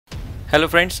Hello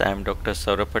friends, I am Dr.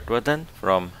 Sourabh Patwardhan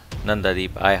from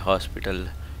Nandadeep Eye Hospital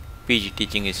PG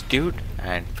Teaching Institute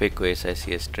and FECO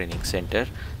SICS Training Center,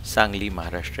 Sangli,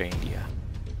 Maharashtra, India.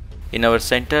 In our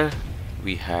center,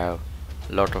 we have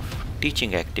a lot of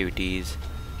teaching activities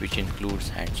which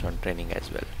includes hands-on training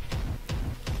as well.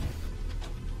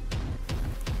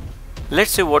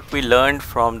 Let's see what we learned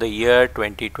from the year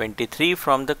 2023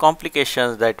 from the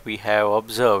complications that we have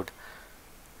observed,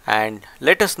 and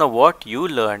let us know what you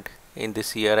learned in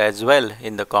this year as well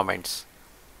in the comments.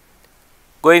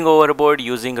 Going overboard,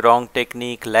 using wrong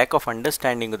technique, lack of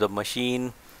understanding of the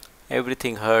machine,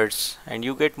 everything hurts and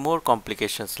you get more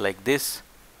complications like this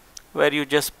where you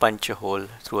just punch a hole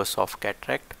through a soft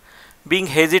cataract. Being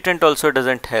hesitant also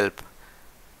doesn't help.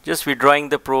 Just withdrawing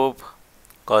the probe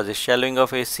causes shallowing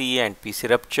of AC and PC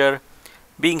rupture.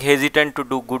 Being hesitant to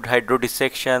do good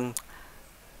hydrodissection,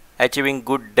 achieving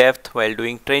good depth while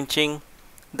doing trenching,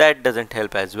 that doesn't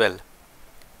help as well.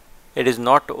 It is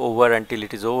not over until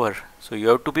it is over, so you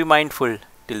have to be mindful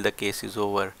till the case is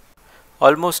over.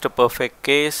 Almost a perfect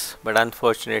case, but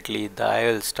unfortunately the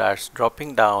IOL starts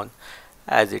dropping down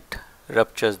as it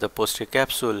ruptures the posterior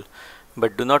capsule.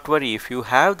 But do not worry, if you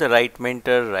have the right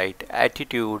mentor, right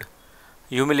attitude,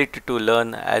 humility to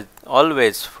learn as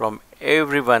always from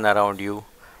everyone around you,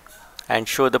 and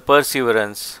show the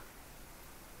perseverance,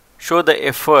 show the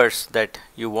efforts that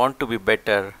you want to be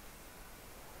better,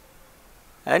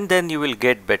 and then you will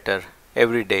get better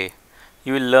every day.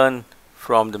 You will learn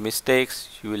from the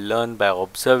mistakes, you will learn by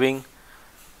observing,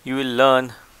 you will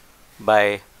learn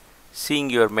by seeing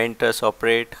your mentors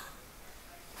operate.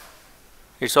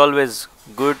 It's always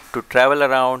good to travel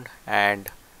around and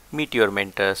meet your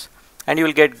mentors, and you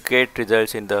will get great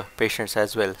results in the patients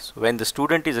as well. So when the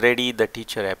student is ready, the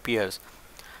teacher appears.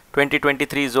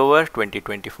 2023 is over,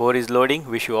 2024 is loading.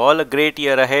 Wish you all a great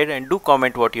year ahead, and do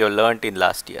comment what you have learned in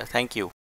last year. Thank you.